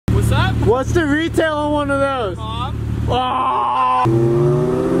What's the retail on one of those? Oh!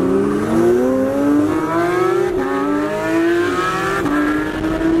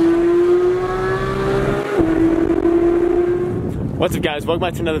 What's up guys, welcome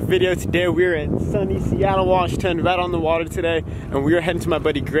back to another video. Today we're in sunny Seattle, Washington, right on the water today, and we are heading to my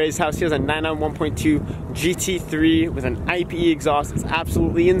buddy Gray's house. He has a 991.2 GT3 with an IPE exhaust. It's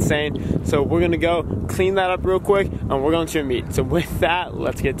absolutely insane. So we're gonna go clean that up real quick and we're going to a meet. So with that,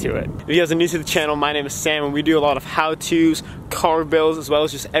 let's get to it. If you guys are new to the channel, my name is Sam and we do a lot of how-tos, car builds, as well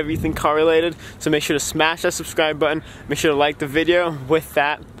as just everything car related. So make sure to smash that subscribe button, make sure to like the video. With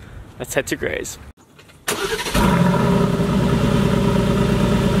that, let's head to Gray's.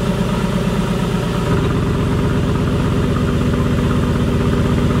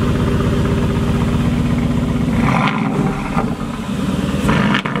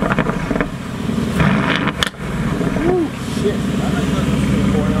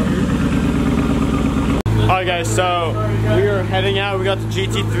 Alright guys, so we are heading out. We got the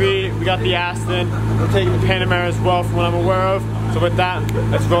GT3, we got the Aston, we're taking the Panamera as well from what I'm aware of. So with that,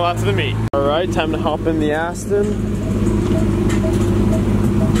 let's roll out to the meet. Alright, time to hop in the Aston.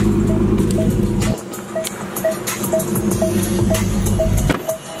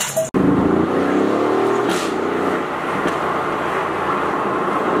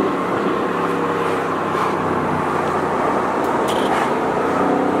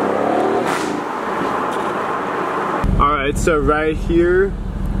 Alright, so right here,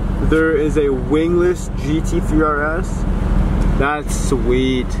 there is a wingless GT3 RS. That's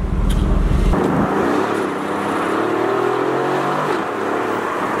sweet.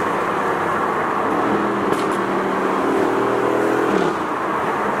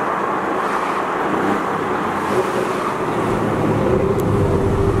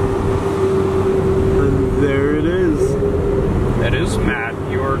 And there it is. That is, Matt.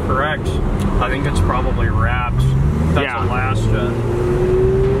 You are correct. I think it's probably wrapped. That's a last gen.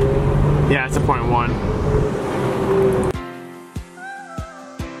 Yeah, it's a 0.1.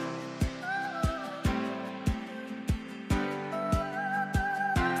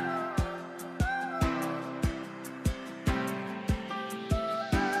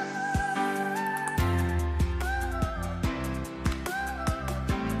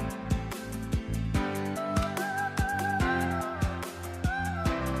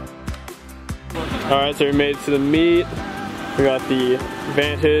 Alright, so we made it to the meet. We got the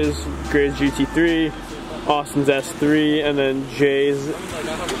Vantage, Gray's GT3, Austin's S3, and then Jay's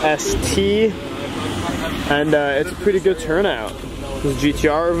ST. And it's a pretty good turnout. There's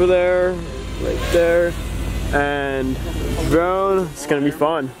GTR over there, right there, and drone. It's gonna be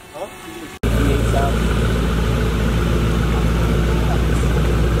fun.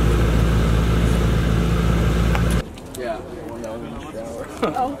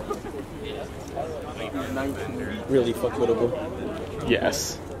 Really fuckwittable.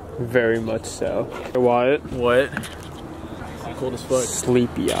 Yes, very much so. Wyatt? What? Cold as fuck.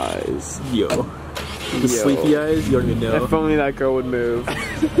 Sleepy eyes. Yo. The sleepy eyes? You don't even know. If only that girl would move.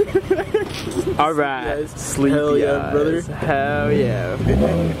 Alright, sleepy Hell yeah, eyes. brother. Hell yeah.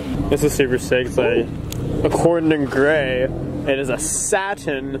 This is super sick. It's like, according to Gray, it is a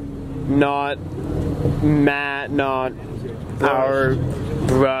satin, not matte, not our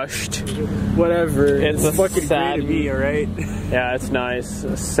brushed. Whatever. It's a fucking satin. great to me, alright? Yeah, it's nice.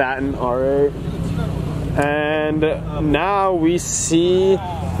 A satin R8. And now we see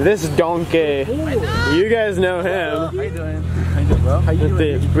this donkey. You guys know him. How you doing? How you doing, bro? How you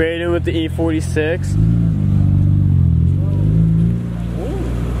doing? Braden with the E46.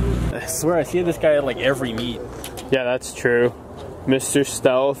 I swear I see this guy at like every meet. Yeah, that's true. Mr.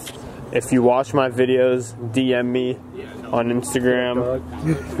 Stealth, if you watch my videos, DM me on Instagram.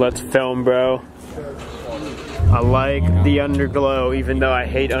 Let's film, bro. I like the underglow, even though I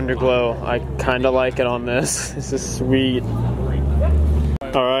hate underglow. I kind of like it on this. This is sweet.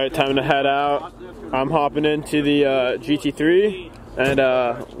 Alright, time to head out. I'm hopping into the GT3 and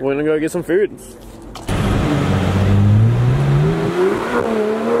we're gonna go get some food.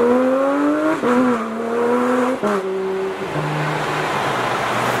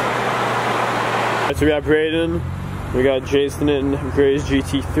 So we got Braden, we got Jason in Gray's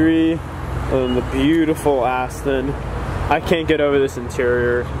GT3, and the beautiful Aston. I can't get over this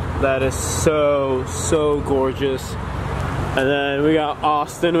interior. That is so, so gorgeous. And then we got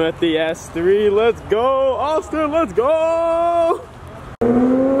Austin with the S3. Let's go, Austin, let's go!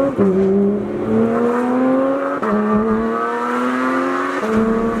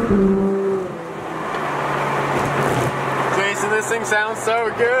 Jason, this thing sounds so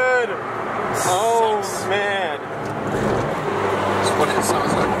good. Oh man. That's what it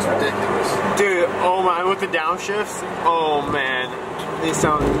sounds like. It's ridiculous. And with the downshifts, oh man, they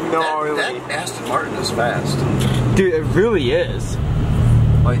sound gnarly. That Aston Martin is fast. Dude, it really is.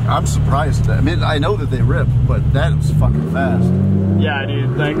 Like, I'm surprised. I mean, I know that they rip, but that was fucking fast. Yeah,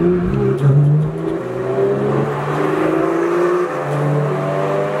 dude, like...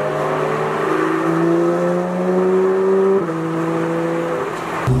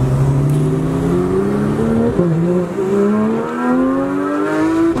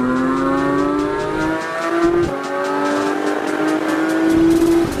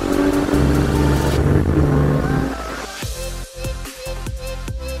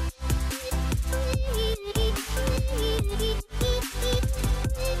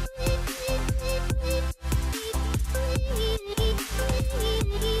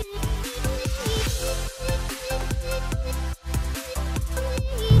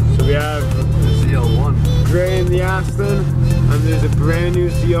 We have The ZL1. gray in the Aston, and there's a brand new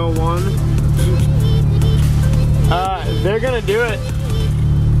ZL1. They're gonna do it.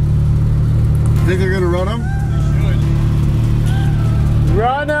 Think they're gonna run them?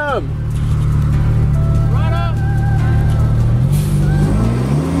 Run them! Run them!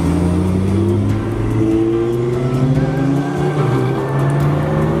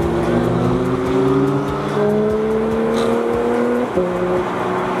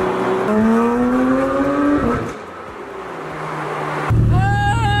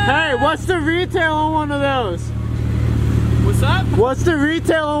 Hey, what's the retail on one of those? What's up? What's the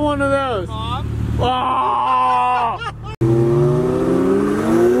retail on one of those? Oh!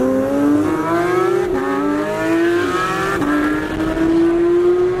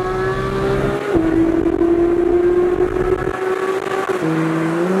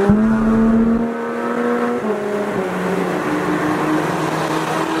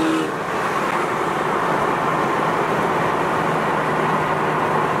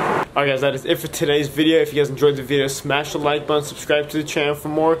 Alright guys, that is it for today's video. If you guys enjoyed the video, smash the like button, subscribe to the channel for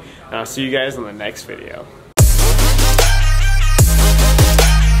more, and I'll see you guys in the next video.